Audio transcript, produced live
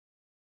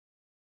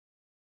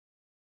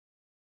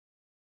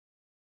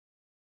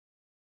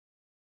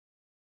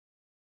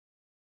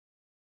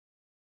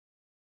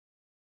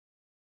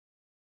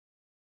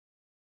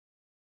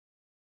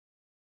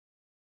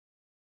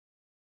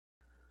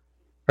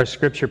Our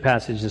scripture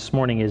passage this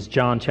morning is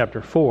John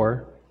chapter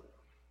 4,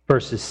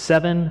 verses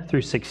 7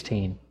 through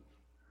 16.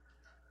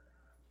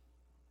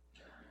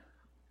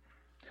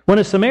 When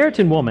a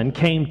Samaritan woman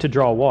came to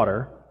draw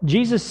water,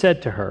 Jesus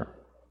said to her,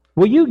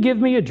 "Will you give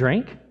me a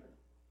drink?"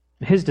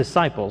 His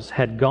disciples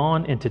had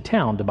gone into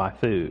town to buy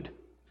food.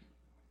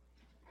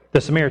 The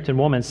Samaritan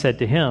woman said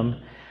to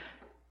him,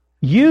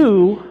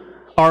 "You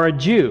are a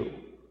Jew,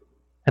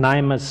 and I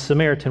am a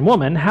Samaritan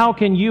woman. How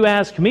can you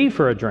ask me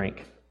for a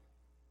drink?"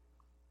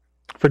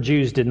 For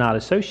Jews did not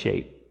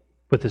associate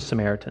with the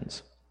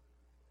Samaritans.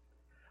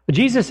 But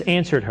Jesus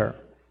answered her,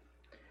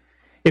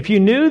 "If you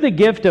knew the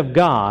gift of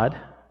God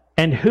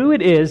and who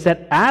it is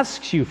that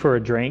asks you for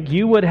a drink,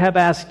 you would have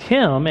asked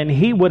him, and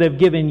he would have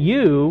given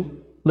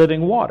you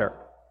living water."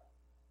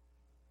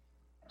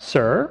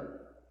 "Sir,"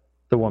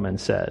 the woman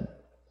said,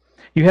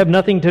 "you have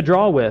nothing to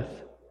draw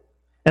with,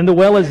 and the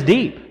well is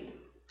deep.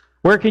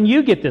 Where can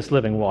you get this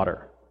living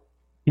water?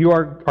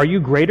 Are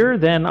you greater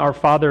than our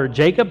father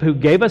Jacob, who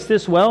gave us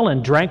this well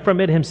and drank from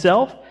it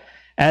himself,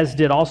 as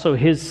did also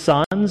his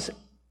sons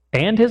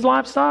and his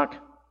livestock?"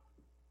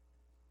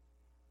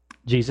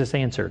 Jesus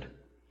answered,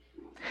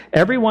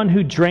 "Everyone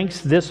who drinks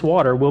this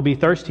water will be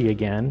thirsty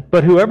again,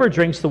 but whoever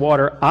drinks the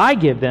water I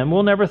give them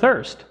will never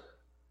thirst.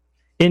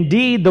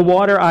 Indeed, the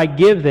water I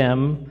give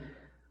them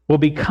will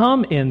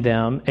become in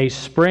them a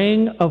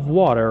spring of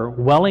water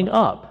welling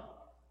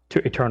up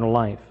to eternal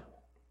life."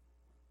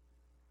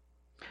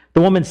 The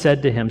woman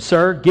said to him,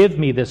 "Sir, give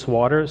me this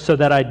water so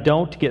that I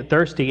don't get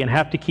thirsty and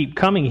have to keep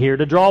coming here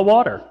to draw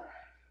water."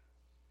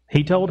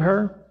 He told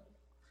her,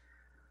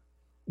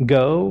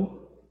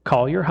 "Go,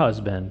 call your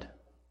husband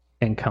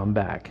and come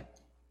back."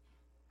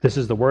 This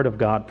is the word of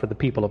God for the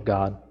people of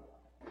God.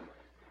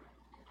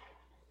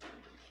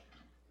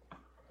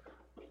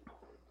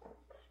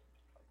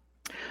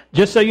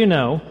 Just so you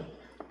know,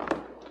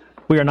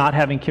 we are not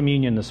having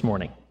communion this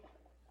morning.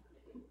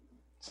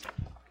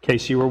 In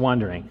case you were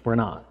wondering, we're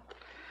not.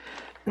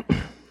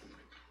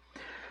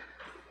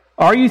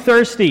 Are you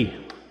thirsty?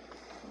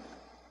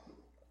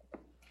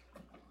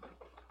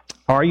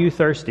 Are you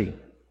thirsty?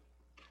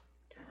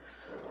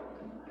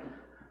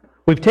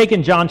 We've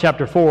taken John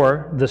chapter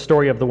 4, the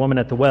story of the woman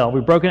at the well.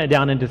 We've broken it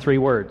down into 3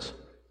 words: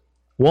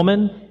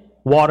 woman,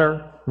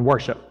 water, and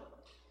worship.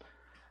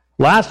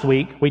 Last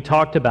week, we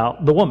talked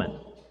about the woman.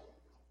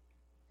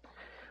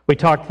 We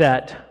talked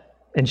that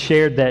and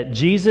shared that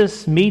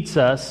Jesus meets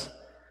us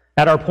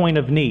at our point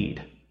of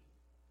need.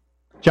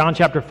 John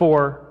chapter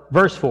 4,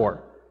 verse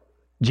 4.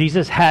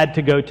 Jesus had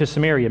to go to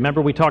Samaria. Remember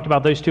we talked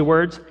about those 2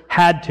 words?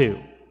 Had to.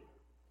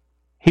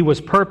 He was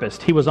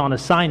purposed. He was on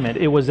assignment.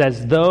 It was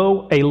as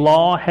though a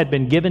law had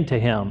been given to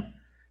him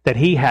that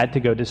he had to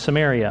go to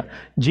Samaria.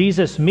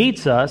 Jesus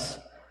meets us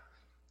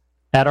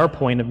at our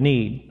point of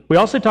need. We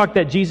also talked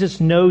that Jesus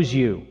knows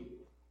you.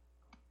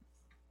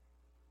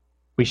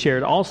 We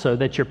shared also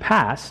that your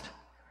past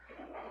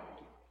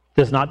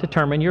does not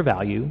determine your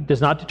value,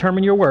 does not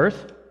determine your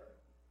worth.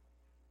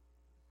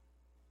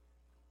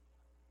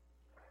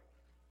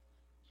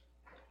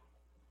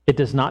 It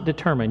does not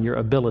determine your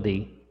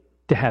ability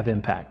to have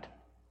impact.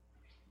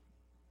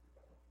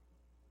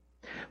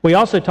 We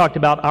also talked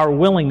about our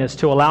willingness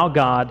to allow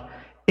God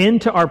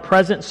into our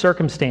present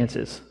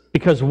circumstances,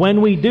 because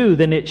when we do,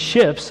 then it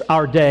shifts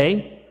our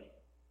day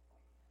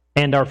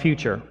and our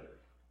future.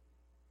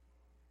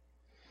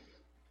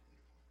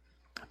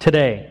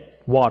 Today,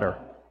 water.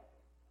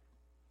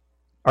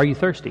 Are you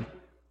thirsty?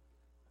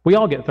 We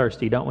all get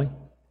thirsty, don't we?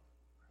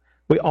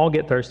 We all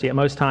get thirsty. At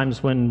most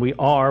times when we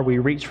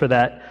reach for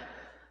that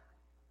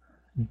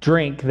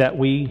drink that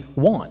we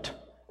want.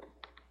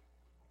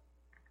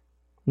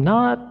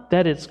 Not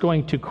that it's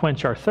going to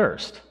quench our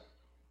thirst,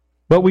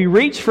 but we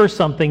reach for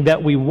something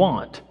that we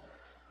want.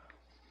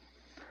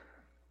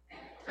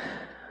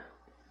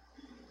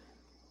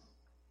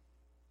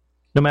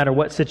 No matter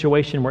what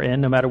situation we're in,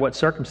 no matter what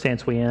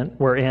circumstance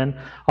we're in,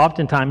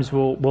 oftentimes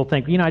we'll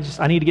think,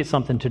 I need to get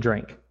something to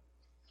drink.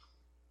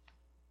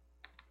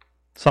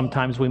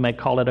 Sometimes we may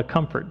call it a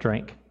comfort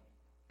drink.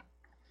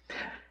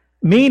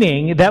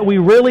 Meaning that we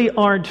really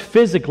aren't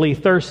physically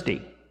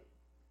thirsty.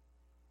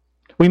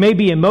 We may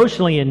be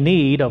emotionally in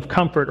need of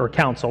comfort or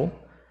counsel.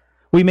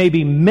 We may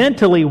be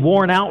mentally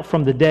worn out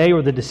from the day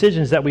or the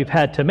decisions that we've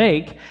had to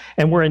make,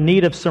 and we're in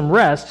need of some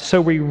rest.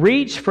 So we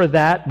reach for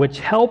that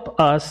which helps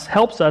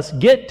us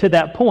get to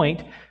that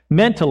point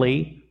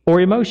mentally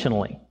or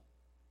emotionally.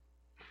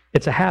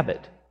 It's a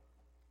habit.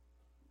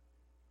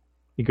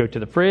 You go to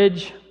the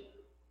fridge, you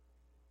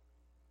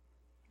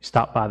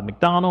stop by the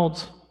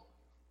McDonald's,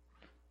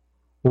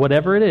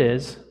 whatever it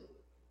is,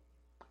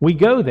 we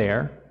go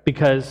there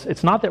because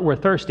it's not that we're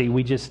thirsty,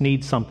 we just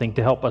need something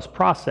to help us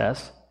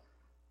process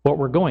what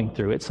we're going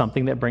through. It's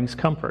something that brings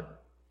comfort.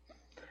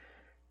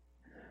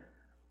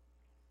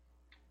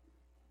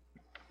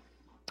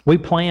 We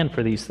plan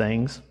for these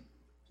things.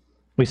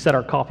 We set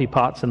our coffee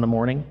pots in the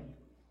morning.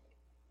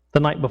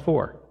 The night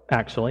before,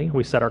 actually,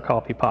 we set our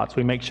coffee pots.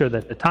 We make sure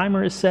that the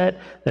timer is set,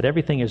 that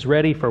everything is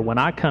ready for when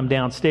I come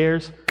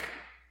downstairs,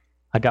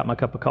 I got my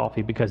cup of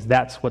coffee, because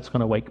that's what's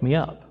going to wake me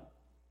up.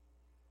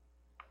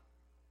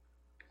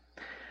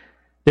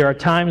 There are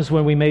times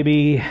when we may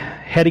be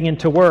heading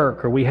into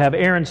work or we have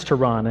errands to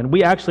run, and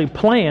we actually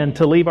plan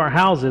to leave our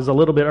houses a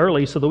little bit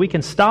early so that we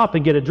can stop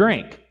and get a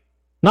drink.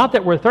 Not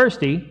that we're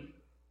thirsty.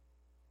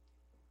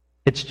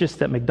 It's just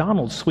that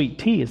McDonald's sweet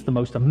tea is the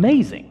most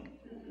amazing.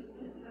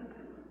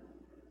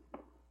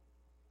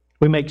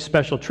 We make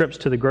special trips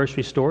to the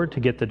grocery store to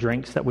get the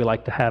drinks that we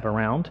like to have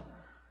around.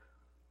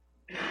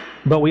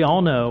 But we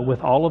all know,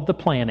 with all of the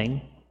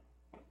planning,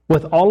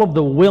 with all of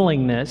the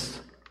willingness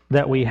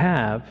that we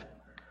have,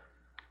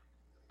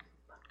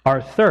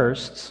 our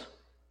thirsts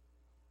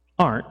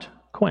aren't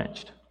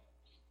quenched.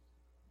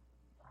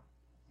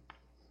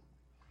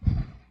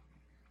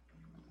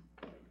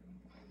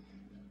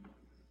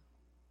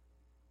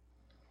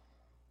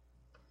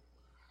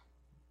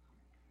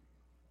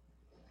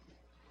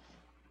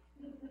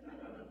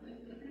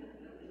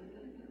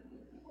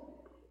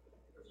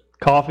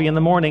 Coffee in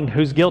the morning,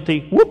 who's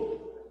guilty? Whoop!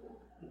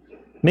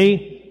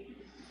 Me.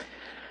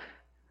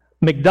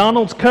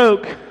 McDonald's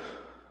Coke.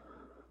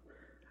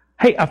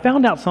 Hey, I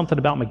found out something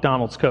about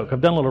McDonald's Coke. I've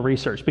done a little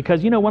research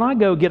because, when I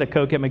go get a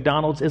Coke at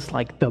McDonald's, it's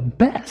like the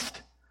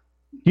best.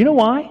 You know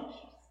why?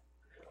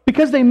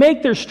 Because they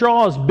make their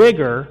straws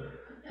bigger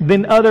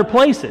than other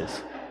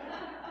places.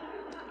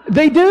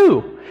 They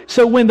do.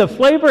 So when the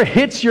flavor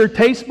hits your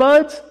taste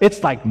buds,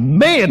 it's like,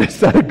 man, is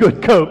that a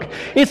good Coke?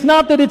 It's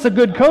not that it's a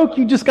good Coke,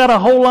 you just got a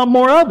whole lot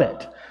more of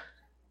it.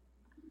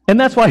 And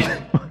that's why,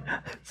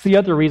 it's the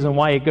other reason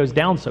why it goes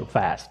down so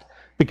fast.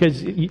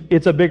 Because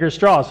it's a bigger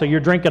straw, so you're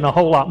drinking a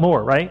whole lot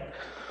more, right?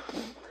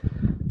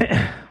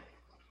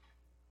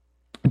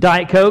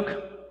 Diet Coke.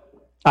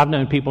 I've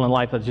known people in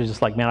life that's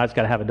just like, man, I just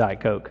got to have a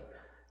Diet Coke.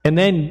 And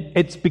then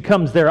it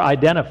becomes their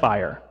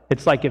identifier.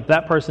 It's like if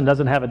that person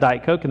doesn't have a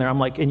Diet Coke in there, I'm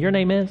like, and your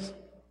name is?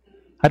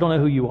 I don't know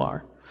who you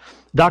are.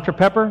 Dr.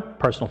 Pepper,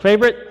 personal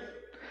favorite.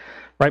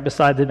 Right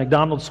beside the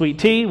McDonald's sweet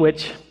tea,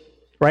 which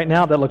right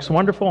now that looks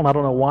wonderful, and I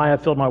don't know why I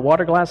filled my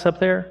water glass up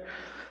there.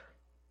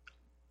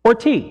 Or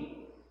tea.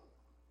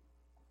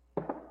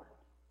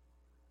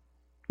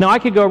 Now, I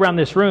could go around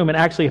this room and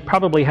actually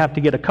probably have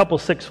to get a couple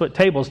 6-foot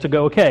tables to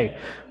go, okay,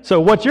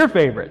 so what's your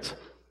favorites?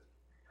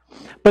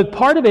 But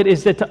part of it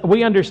is that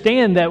we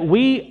understand that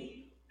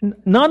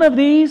none of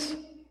these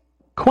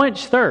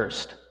quench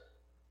thirst.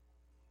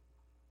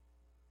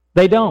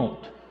 They don't.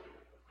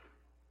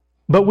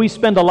 But we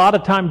spend a lot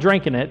of time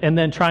drinking it and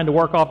then trying to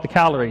work off the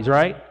calories,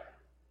 right?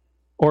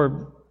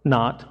 Or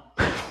not.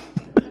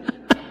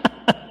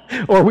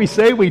 Or we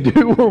say we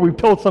do, or we've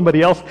told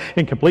somebody else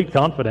in complete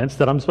confidence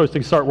that I'm supposed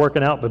to start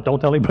working out, but don't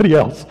tell anybody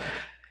else.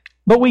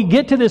 But we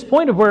get to this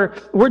point of where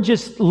we're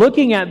just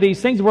looking at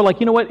these things, and we're like,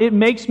 you know what, it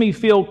makes me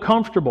feel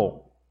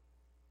comfortable.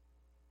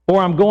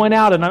 Or I'm going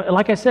out, and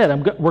like I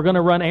said, we're going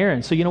to run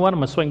errands. So you know what, I'm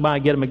going to swing by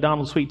and get a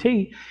McDonald's sweet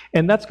tea,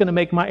 and that's going to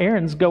make my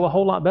errands go a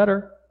whole lot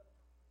better.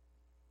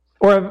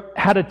 Or I've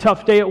had a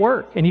tough day at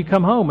work, and you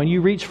come home, and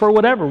you reach for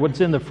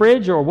what's in the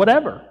fridge or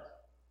whatever.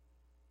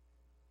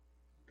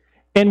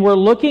 And we're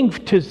looking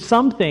to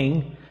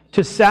something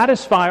to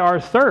satisfy our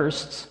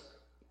thirsts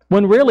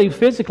when really,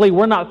 physically,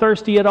 we're not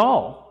thirsty at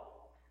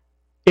all.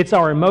 It's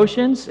our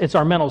emotions, it's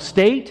our mental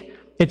state,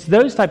 it's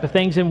those type of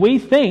things, and we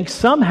think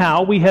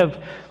somehow we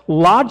have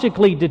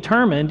logically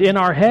determined in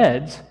our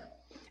heads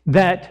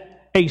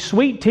that a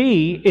sweet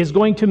tea is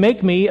going to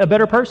make me a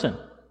better person.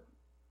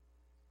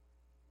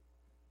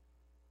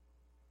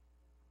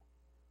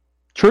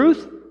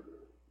 Truth?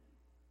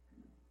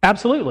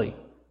 Absolutely.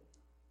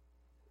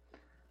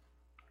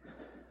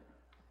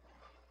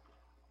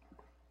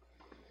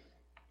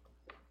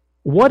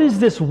 What is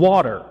this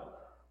water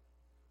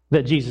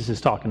that Jesus is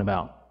talking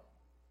about?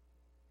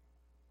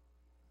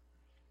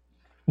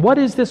 What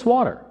is this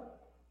water?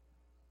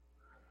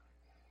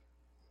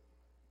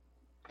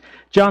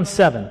 John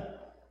 7,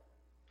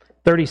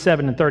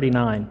 37 and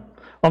 39.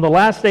 On the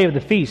last day of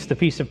the Feast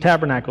of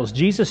Tabernacles,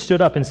 Jesus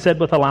stood up and said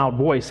with a loud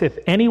voice, "If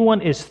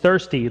anyone is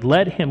thirsty,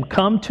 let him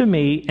come to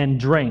me and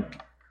drink.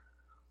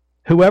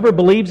 Whoever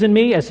believes in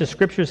me, as the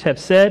Scriptures have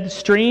said,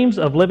 streams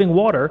of living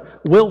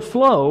water will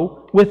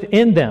flow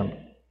within them."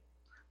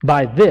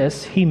 By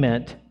this he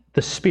meant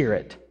the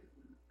Spirit,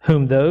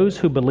 whom those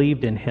who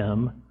believed in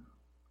him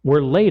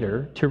were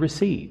later to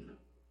receive.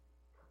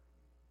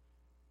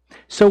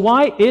 So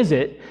why is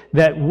it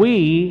that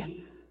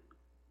we,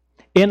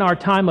 in our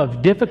time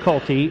of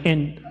difficulty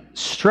and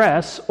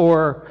stress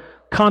or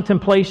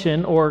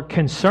contemplation or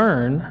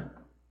concern,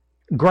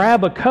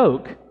 grab a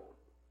Coke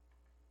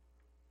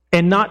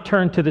and not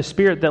turn to the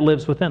Spirit that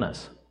lives within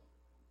us?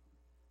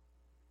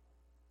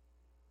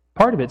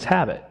 Part of it's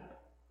habit.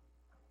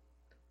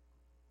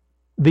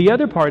 The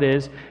other part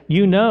is,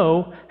 you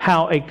know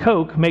how a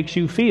Coke makes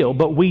you feel,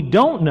 but we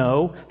don't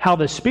know how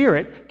the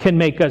Spirit can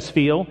make us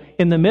feel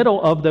in the middle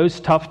of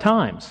those tough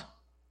times.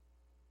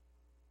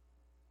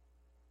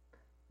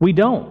 We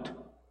don't.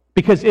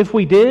 Because if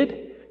we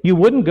did, you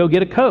wouldn't go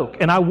get a Coke,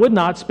 and I would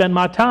not spend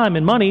my time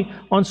and money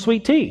on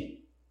sweet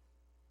tea.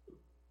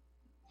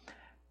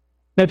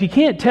 Now, if you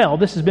can't tell,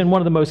 this has been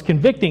one of the most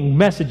convicting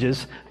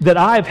messages that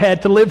I've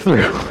had to live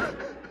through.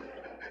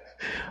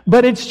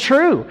 But it's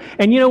true.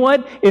 And you know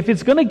what? If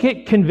it's going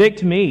to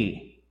convict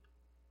me,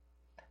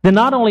 then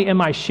not only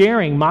am I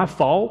sharing my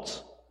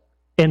faults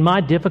and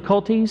my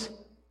difficulties,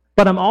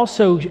 but I'm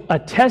also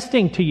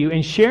attesting to you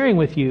and sharing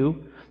with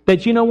you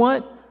that, you know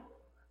what?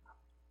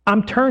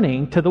 I'm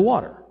turning to the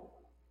water.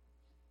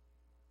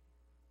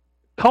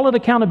 Call it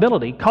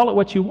accountability. Call it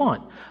what you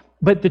want.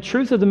 But the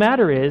truth of the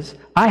matter is,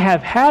 I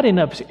have had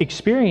enough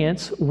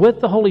experience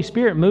with the Holy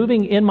Spirit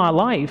moving in my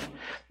life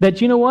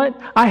that, you know what?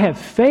 I have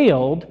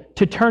failed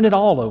to turn it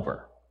all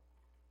over.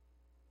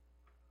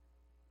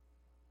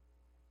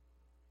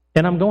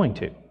 And I'm going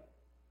to.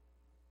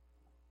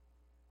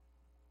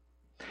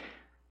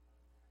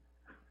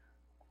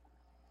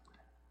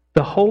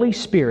 The Holy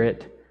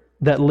Spirit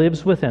that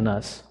lives within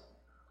us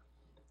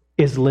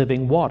is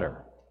living water.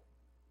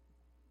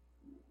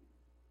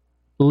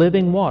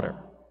 Living water.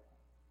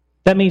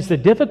 That means the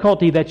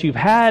difficulty that you've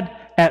had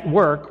at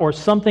work or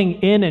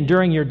something in and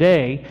during your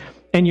day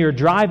and you're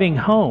driving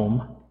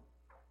home,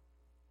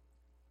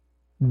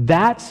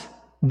 that's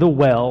the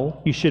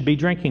well you should be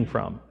drinking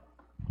from.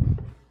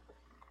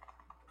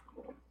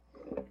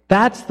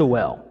 That's the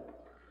well.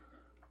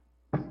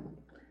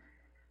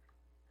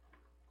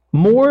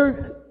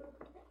 More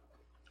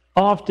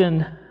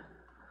often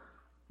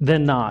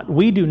than not,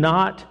 we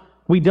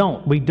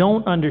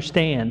don't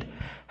understand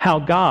how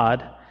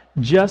God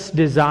just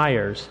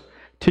desires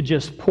to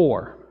just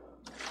pour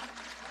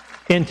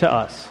into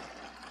us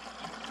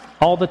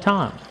all the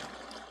time.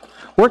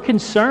 We're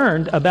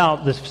concerned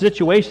about the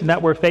situation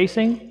that we're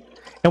facing,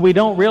 and we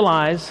don't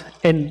realize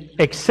and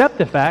accept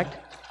the fact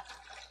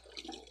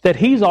that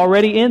He's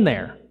already in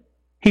there.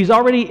 He's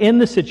already in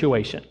the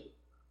situation.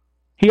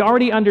 He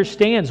already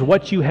understands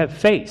what you have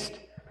faced.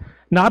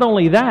 Not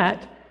only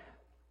that,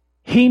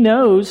 He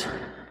knows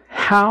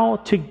how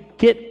to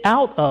get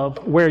out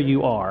of where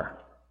you are.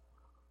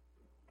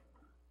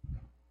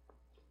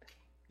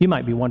 You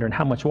might be wondering,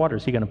 how much water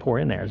is He going to pour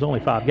in there? There's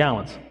only 5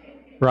 gallons,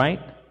 right?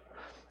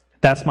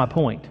 That's my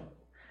point.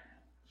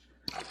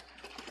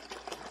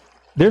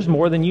 There's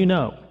more than you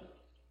know.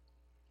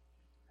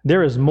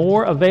 There is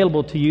more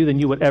available to you than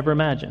you would ever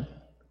imagine.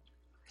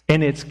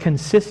 And it's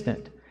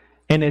consistent.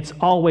 And it's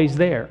always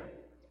there.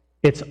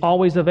 It's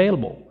always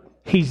available.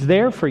 He's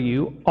there for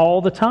you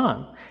all the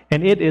time.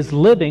 And it is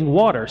living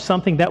water,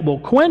 something that will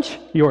quench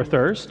your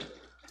thirst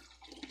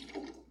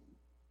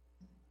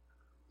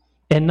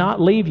and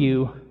not leave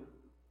you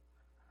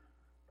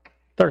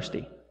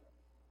thirsty.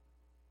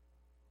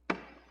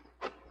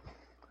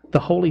 The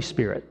Holy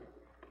Spirit.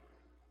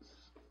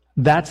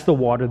 That's the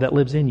water that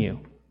lives in you.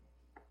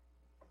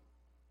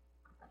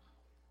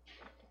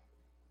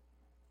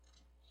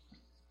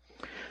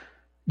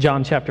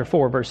 John chapter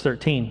 4, verse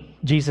 13.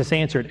 Jesus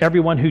answered,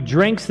 "Everyone who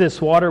drinks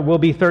this water will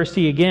be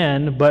thirsty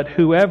again, but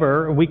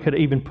whoever," we could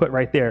even put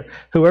right there,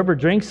 "whoever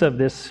drinks of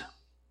this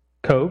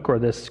Coke or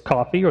this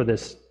coffee or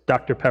this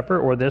Dr. Pepper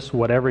or this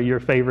whatever your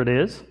favorite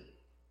is,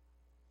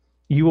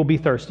 you will be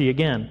thirsty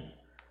again."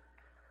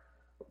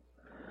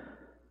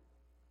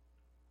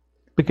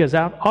 Because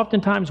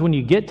oftentimes when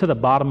you get to the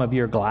bottom of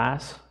your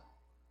glass,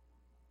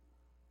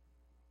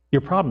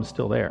 your problem's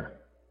still there.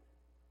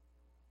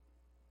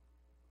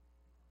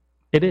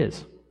 It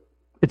is.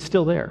 It's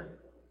still there.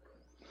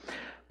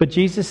 But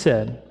Jesus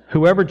said,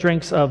 "Whoever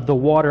drinks of the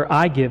water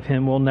I give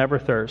him will never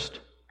thirst.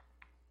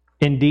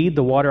 Indeed,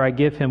 the water I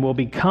give him will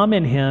become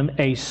in him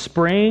a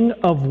spring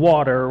of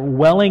water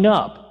welling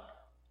up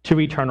to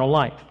eternal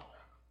life."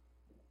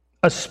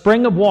 A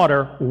spring of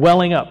water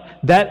welling up.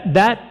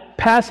 That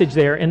passage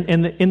there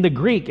in the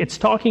Greek, it's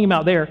talking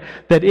about there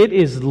that it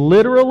is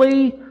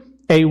literally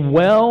a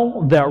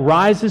well that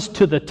rises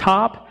to the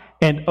top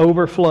and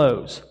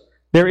overflows.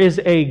 There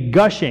is a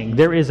gushing.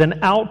 There is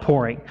an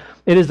outpouring.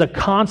 It is a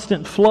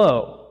constant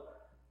flow.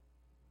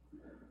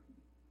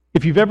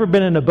 If you've ever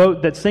been in a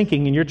boat that's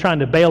sinking and you're trying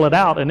to bail it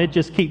out and it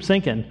just keeps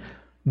sinking,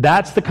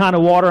 that's the kind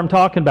of water I'm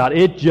talking about.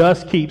 It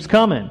just keeps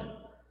coming.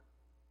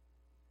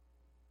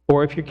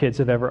 Or if your kids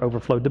have ever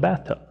overflowed the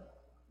bathtub,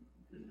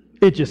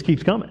 it just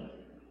keeps coming.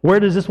 Where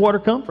does this water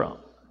come from?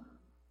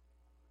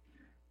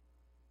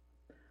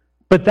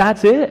 But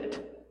that's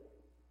it.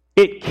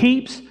 It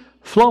keeps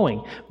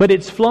flowing, but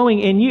it's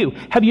flowing in you.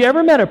 Have you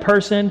ever met a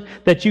person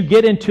that you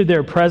get into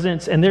their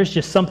presence and there's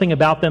just something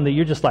about them that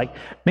you're just like,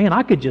 man,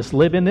 I could just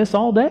live in this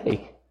all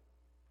day.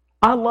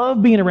 I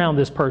love being around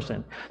this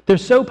person. They're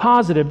so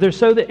positive. They're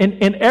so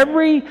and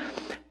every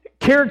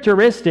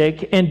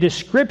characteristic and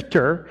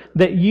descriptor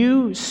that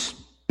you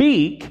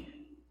speak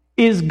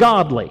is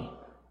godly.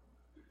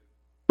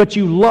 But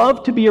you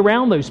love to be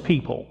around those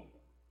people.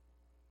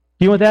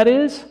 You know what that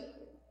is?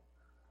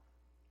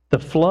 The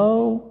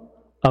flow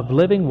of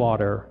living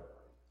water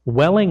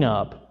welling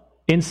up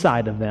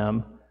inside of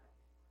them,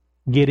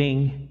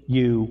 getting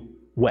you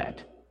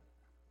wet.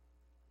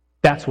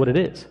 That's what it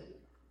is.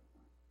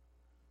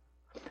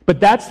 But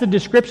that's the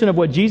description of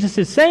what Jesus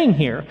is saying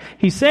here.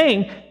 He's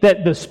saying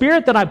that the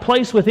Spirit that I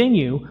place within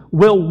you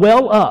will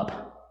well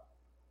up.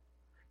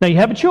 Now you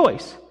have a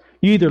choice.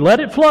 You either let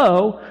it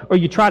flow or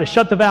you try to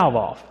shut the valve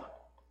off.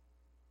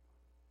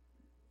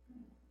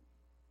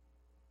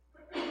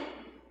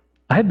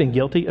 I have been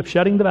guilty of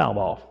shutting the valve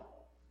off.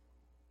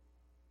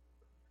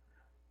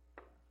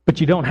 But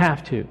you don't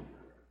have to.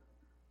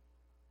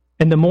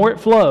 And the more it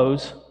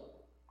flows,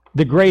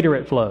 the greater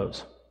it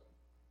flows.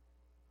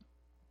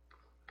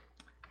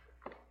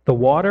 The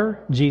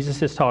water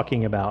Jesus is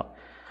talking about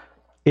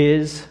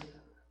is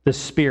the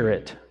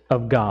Spirit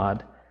of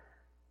God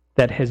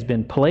that has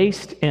been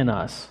placed in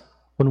us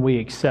when we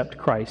accept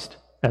Christ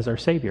as our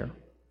Savior.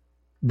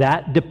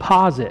 That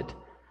deposit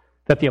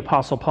that the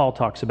Apostle Paul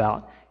talks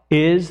about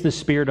is the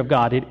Spirit of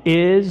God. It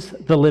is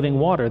the living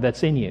water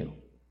that's in you.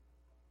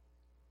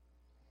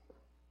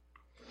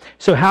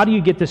 So how do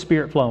you get the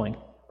Spirit flowing?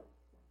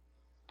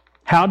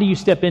 How do you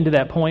step into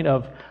that point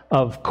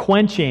of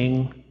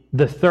quenching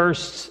the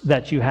thirsts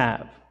that you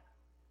have?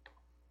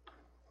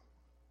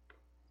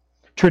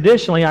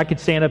 Traditionally, I could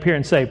stand up here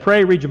and say,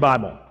 pray, read your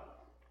Bible.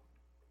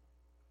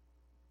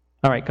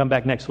 All right, come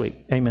back next week.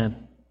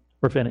 Amen.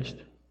 We're finished.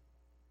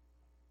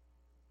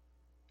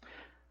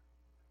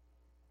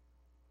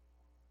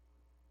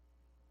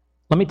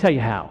 Let me tell you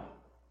how.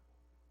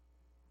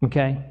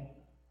 Okay?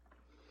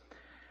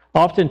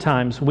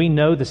 Oftentimes, we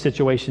know the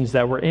situations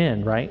that we're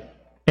in, right?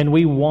 And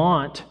we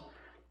want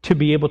to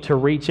be able to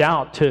reach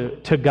out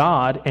to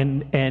God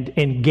and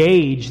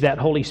engage that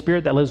Holy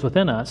Spirit that lives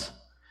within us.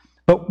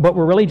 But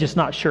we're really just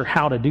not sure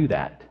how to do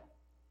that.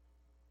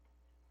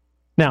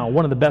 Now,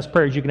 one of the best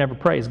prayers you can ever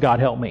pray is, God,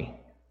 help me.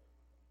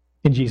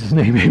 In Jesus'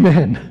 name,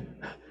 amen.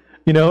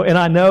 And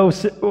I know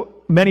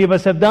many of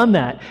us have done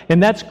that,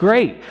 and that's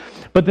great.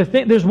 But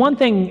there's one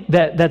thing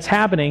that's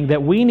happening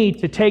that we need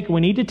to take. We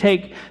need to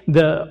take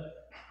the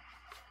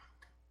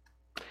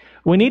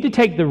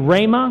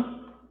Rhema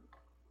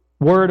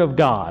Word of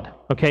God.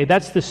 Okay,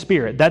 that's the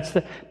Spirit. That's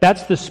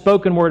the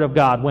spoken Word of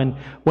God.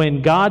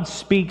 When God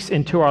speaks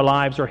into our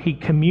lives or He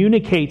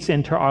communicates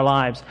into our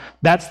lives,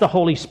 that's the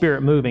Holy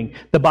Spirit moving.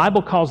 The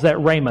Bible calls that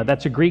Rhema.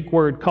 That's a Greek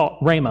word called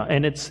Rhema,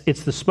 and it's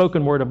the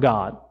spoken Word of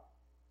God.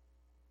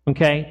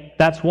 Okay,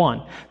 that's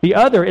one. The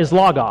other is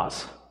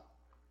Logos.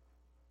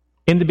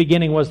 In the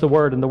beginning was the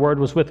Word, and the Word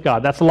was with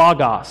God. That's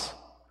Logos.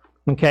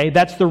 Okay,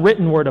 that's the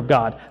written Word of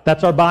God.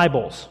 That's our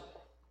Bibles.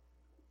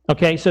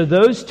 Okay, so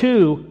those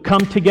two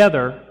come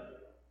together,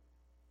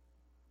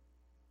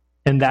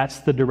 and that's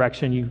the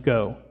direction you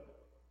go.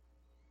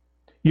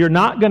 You're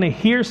not going to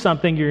hear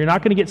something, you're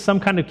not going to get some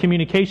kind of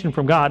communication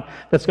from God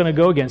that's going to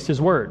go against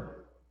His Word.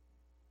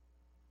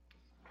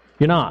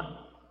 You're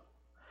not.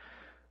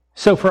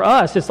 So for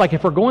us, it's like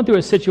if we're going through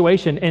a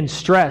situation and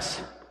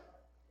stress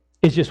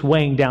is just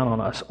weighing down on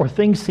us, or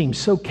things seem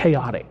so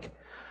chaotic,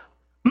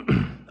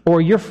 or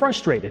you're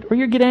frustrated, or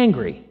you get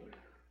angry.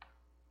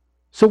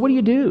 So what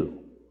do?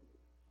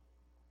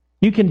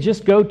 You can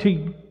just go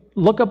to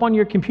look up on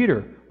your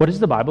computer, what does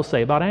the Bible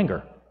say about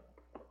anger?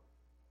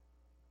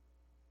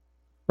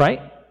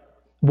 Right?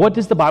 What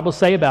does the Bible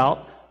say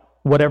about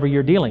whatever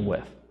you're dealing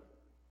with?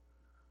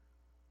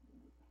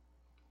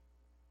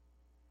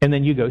 And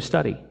then you go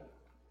study.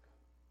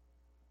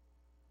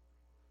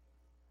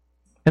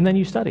 And then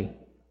you study.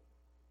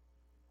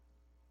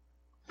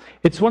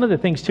 It's one of the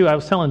things, too, I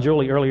was telling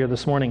Julie earlier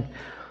this morning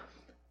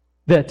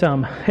that,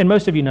 and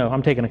most of you know,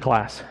 I'm taking a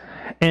class.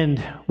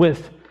 And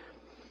with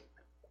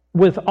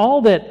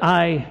all that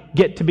I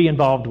get to be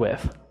involved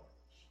with,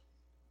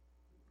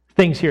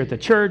 things here at the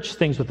church,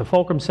 things with the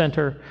Fulcrum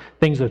Center,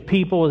 things with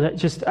people,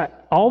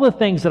 all the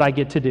things that I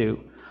get to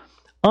do,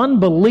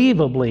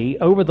 unbelievably,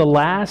 over the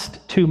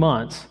last 2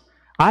 months,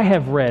 I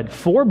have read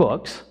 4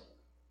 books,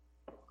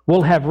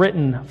 will have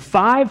written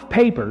 5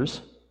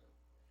 papers,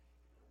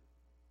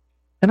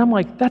 and I'm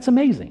like, that's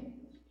amazing.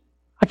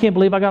 I can't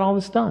believe I got all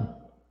this done.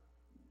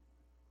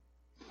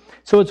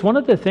 So it's one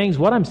of the things,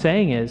 what I'm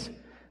saying is,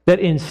 that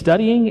in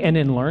studying and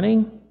in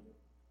learning,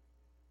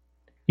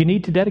 you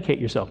need to dedicate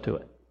yourself to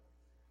it.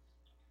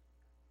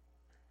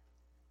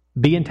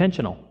 Be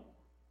intentional.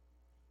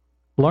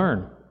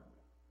 Learn.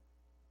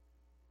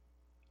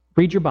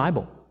 Read your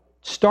Bible.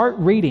 Start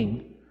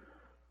reading.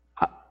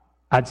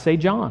 I'd say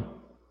John.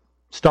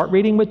 Start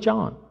reading with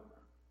John,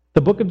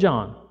 the book of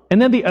John.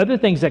 And then the other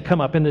things that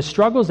come up and the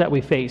struggles that we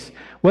face,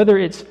 whether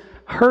it's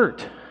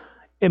hurt,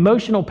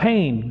 emotional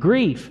pain,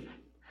 grief,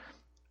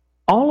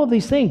 all of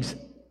these things.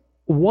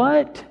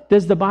 What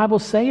does the Bible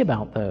say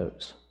about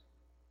those?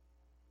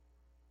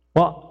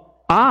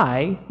 Well,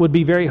 I would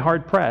be very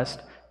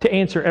hard-pressed to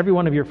answer every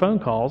one of your phone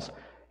calls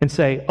and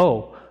say,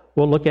 oh,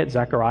 well, look at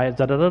Zechariah,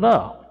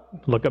 da-da-da-da.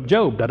 Look up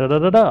Job,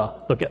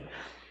 da-da-da-da-da.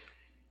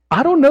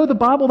 I don't know the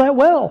Bible that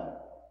well.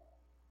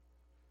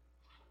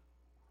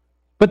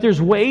 But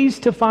there's ways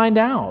to find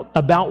out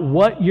about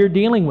what you're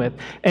dealing with.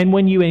 And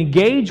when you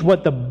engage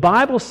what the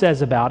Bible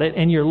says about it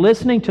and you're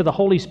listening to the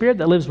Holy Spirit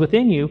that lives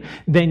within you,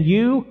 then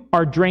you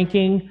are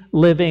drinking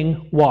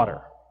living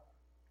water.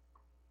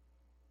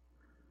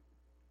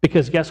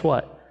 Because guess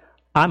what?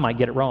 I might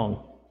get it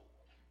wrong.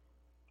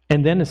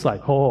 And then it's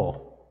like,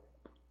 oh,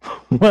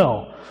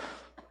 well,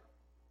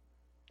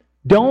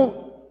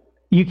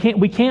 we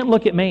can't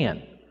look at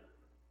man.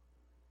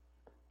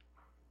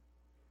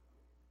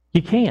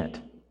 You can't.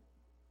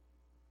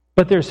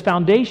 But there's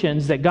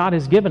foundations that God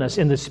has given us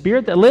in the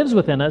Spirit that lives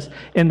within us,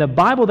 in the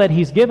Bible that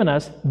He's given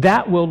us,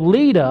 that will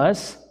lead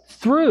us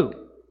through.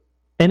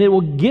 And it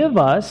will give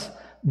us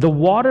the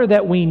water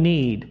that we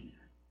need,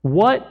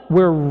 what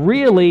we're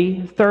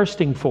really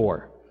thirsting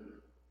for.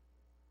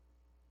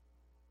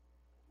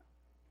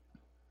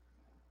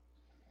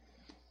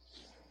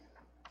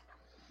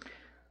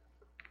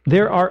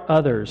 There are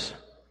others.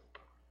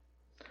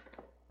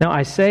 Now,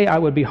 I say I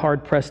would be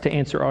hard-pressed to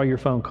answer all your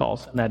phone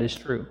calls, and that is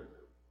true.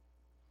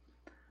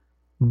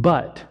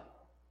 But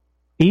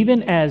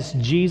even as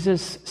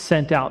Jesus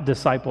sent out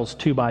disciples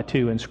 2 by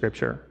 2 in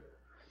Scripture,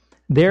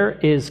 there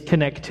is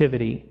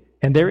connectivity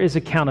and there is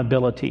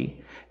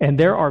accountability, and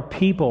there are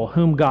people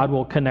whom God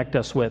will connect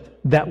us with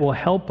that will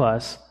help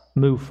us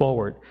move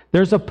forward.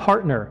 There's a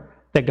partner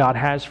that God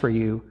has for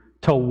you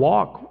to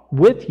walk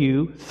with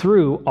you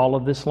through all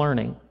of this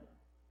learning.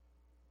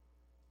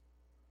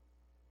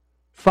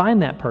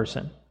 Find that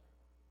person.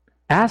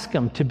 Ask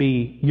them to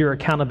be your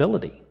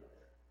accountability.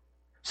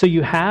 So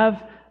you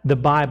have the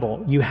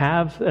Bible. You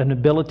have an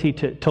ability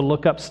to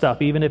look up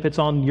stuff, even if it's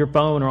on your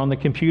phone or on the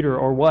computer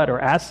or what, or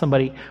ask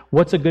somebody,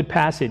 what's a good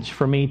passage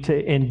for me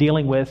in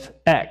dealing with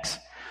X?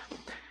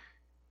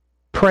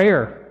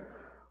 Prayer.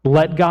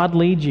 Let God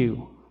lead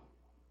you.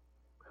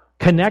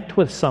 Connect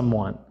with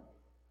someone.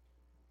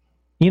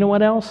 You know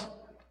what else?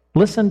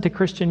 Listen to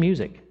Christian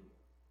music.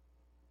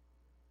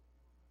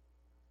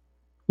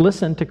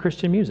 Listen to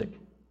Christian music.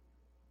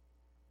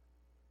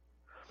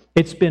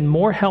 It's been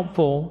more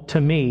helpful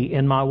to me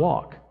in my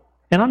walk.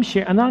 And I'm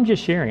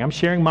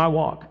sharing my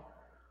walk.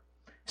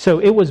 So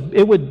it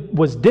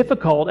was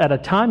difficult at a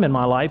time in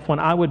my life when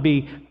I would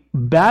be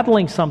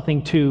battling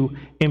something to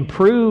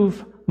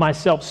improve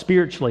myself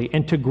spiritually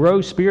and to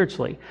grow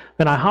spiritually.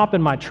 Then I hop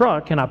in my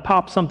truck and I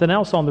pop something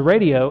else on the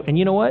radio, and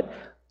you know what?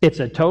 It's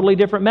a totally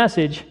different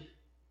message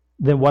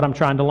than what I'm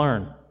trying to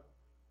learn.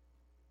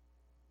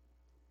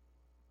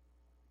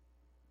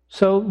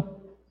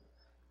 So,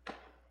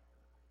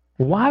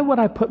 why would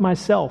I put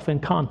myself in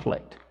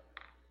conflict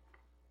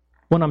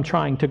when I'm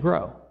trying to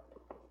grow?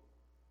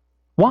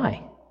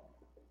 Why?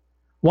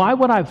 Why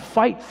would I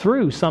fight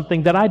through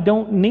something that I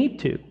don't need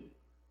to?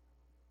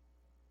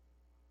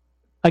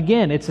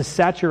 Again, it's a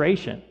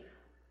saturation.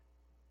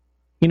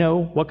 You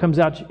know, what comes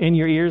out in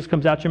your ears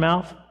comes out your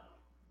mouth?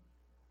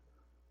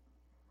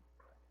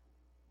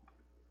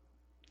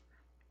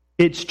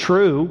 It's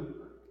true.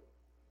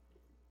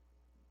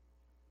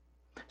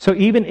 So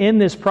even in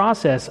this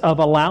process of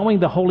allowing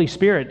the Holy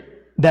Spirit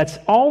that's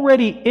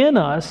already in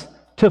us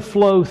to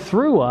flow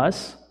through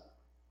us,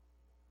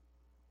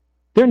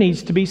 there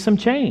needs to be some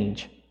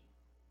change.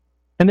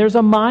 And there's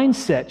a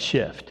mindset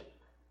shift.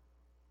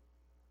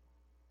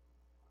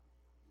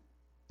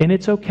 And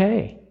it's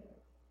okay.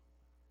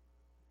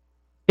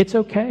 It's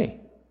okay.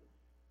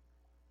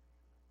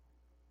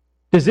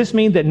 Does this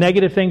mean that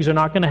negative things are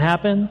not going to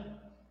happen?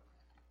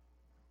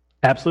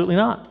 Absolutely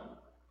not.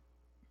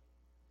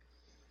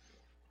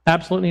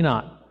 Absolutely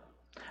not.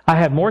 I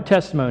have more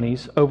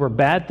testimonies over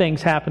bad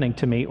things happening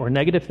to me or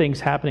negative things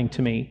happening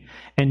to me,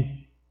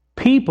 and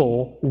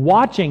people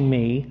watching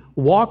me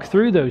walk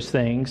through those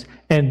things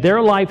and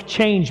their life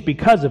changed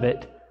because of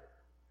it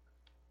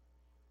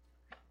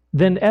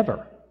than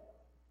ever.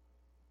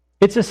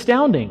 It's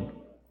astounding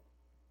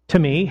to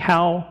me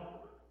how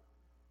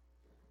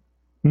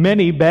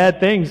many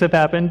bad things have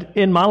happened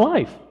in my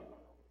life.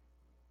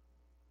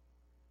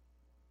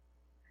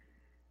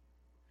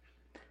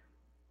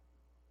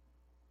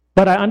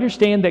 But I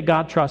understand that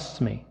God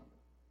trusts me.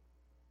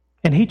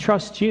 And He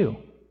trusts you.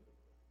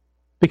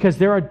 Because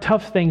there are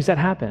tough things that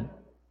happen.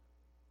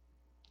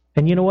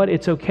 And you know what?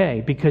 It's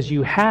okay. Because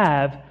you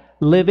have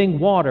living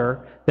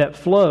water that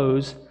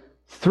flows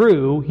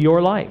through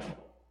your life.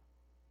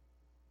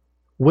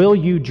 Will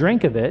you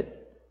drink of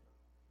it?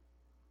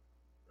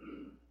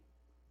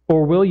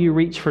 Or will you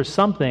reach for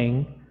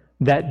something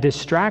that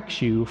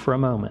distracts you for a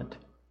moment?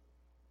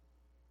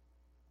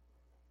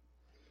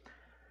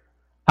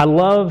 I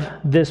love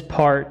this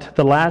part,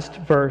 the last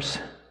verse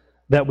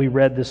that we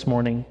read this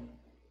morning.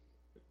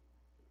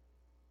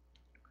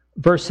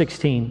 Verse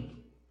 16,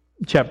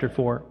 chapter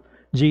 4.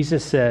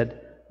 Jesus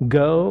said,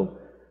 "Go,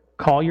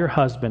 call your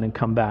husband and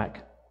come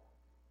back."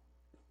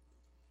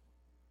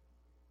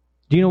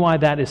 Do you know why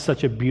that is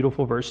such a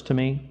beautiful verse to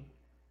me?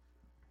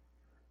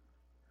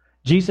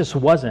 Jesus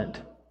wasn't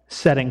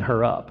setting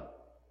her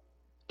up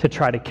to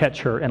try to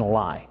catch her in a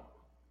lie.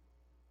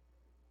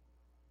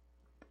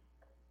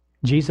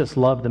 Jesus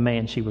loved the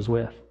man she was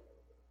with.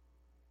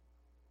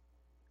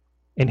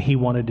 And He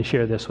wanted to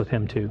share this with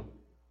him too.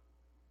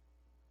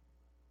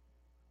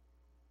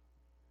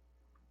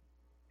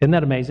 Isn't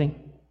that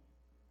amazing?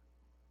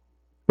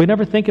 We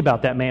never think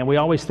about that man. We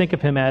always think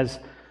of him as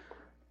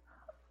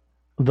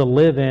the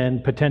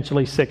live-in,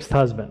 potentially sixth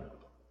husband.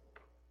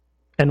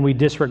 And we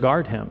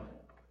disregard him.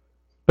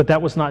 But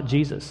that was not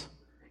Jesus.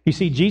 You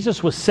see,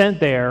 Jesus was sent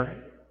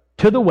there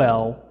to the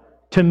well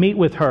to meet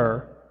with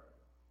her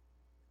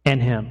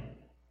and him.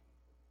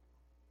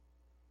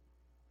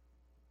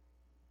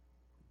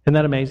 Isn't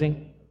that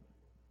amazing?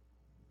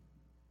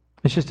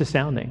 It's just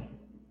astounding.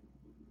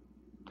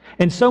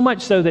 And so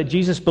much so that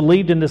Jesus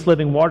believed in this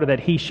living water that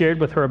he shared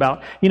with her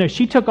about.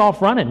 She took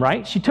off running,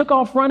 right? She took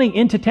off running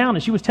into town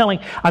and she was telling,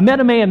 I met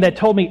a man that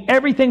told me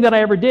everything that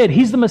I ever did.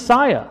 He's the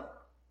Messiah.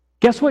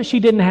 Guess what she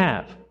didn't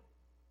have?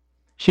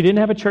 She didn't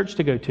have a church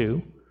to go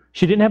to.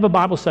 She didn't have a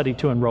Bible study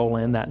to enroll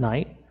in that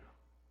night.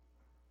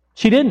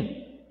 She didn't.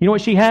 You know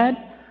what she had?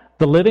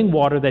 The living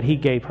water that he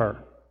gave her.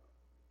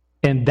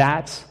 And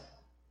that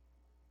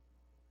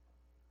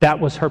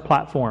was her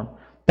platform.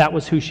 That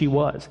was who she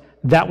was.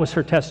 That was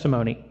her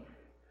testimony.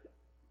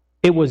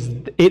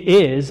 It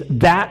is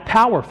that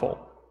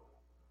powerful.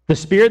 The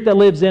Spirit that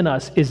lives in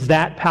us is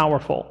that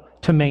powerful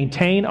to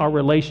maintain our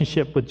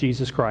relationship with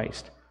Jesus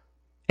Christ.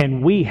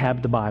 And we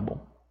have the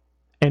Bible.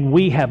 And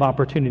we have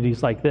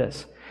opportunities like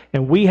this.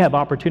 And we have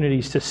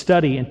opportunities to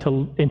study and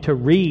to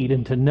read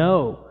and to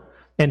know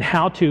and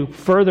how to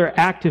further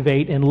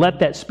activate and let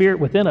that Spirit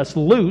within us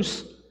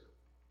loose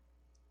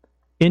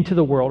into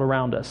the world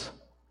around us,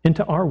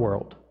 into our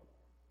world.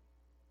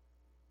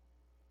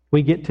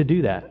 We get to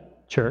do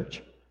that,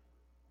 church.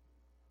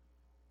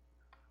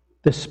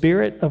 The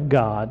Spirit of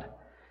God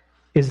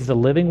is the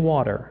living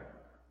water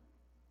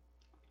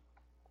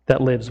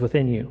that lives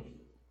within you.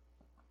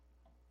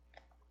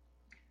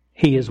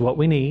 He is what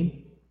we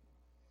need,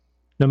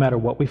 no matter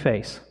what we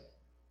face.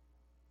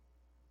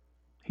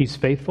 He's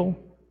faithful,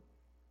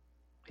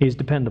 He's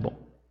dependable,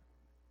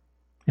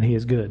 and He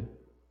is good.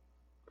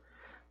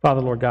 Father,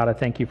 Lord God, I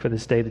thank you for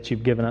this day that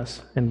you've given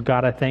us. And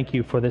God, I thank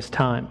you for this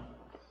time.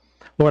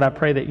 Lord, I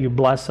pray that you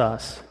bless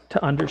us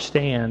to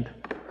understand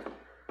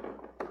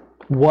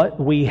what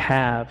we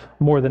have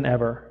more than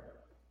ever,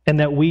 and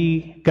that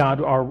we,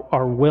 God,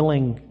 are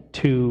willing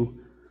to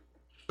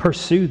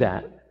pursue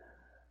that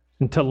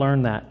and to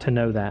learn that, to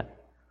know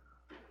that,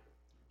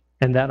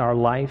 and that our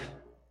life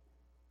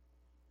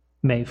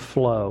may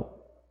flow.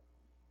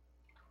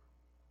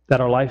 That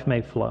our life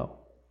may flow.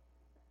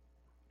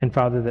 And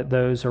Father, that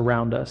those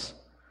around us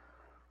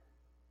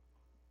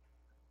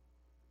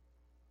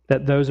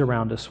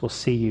will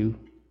see you,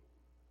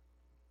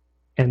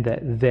 and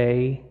that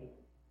they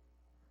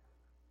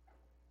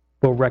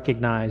will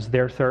recognize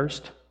their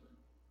thirst,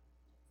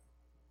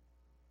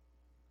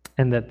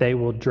 and that they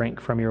will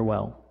drink from your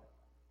well.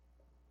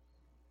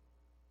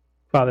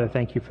 Father,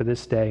 thank you for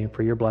this day and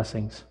for your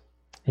blessings.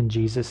 In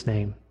Jesus'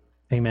 name,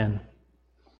 amen.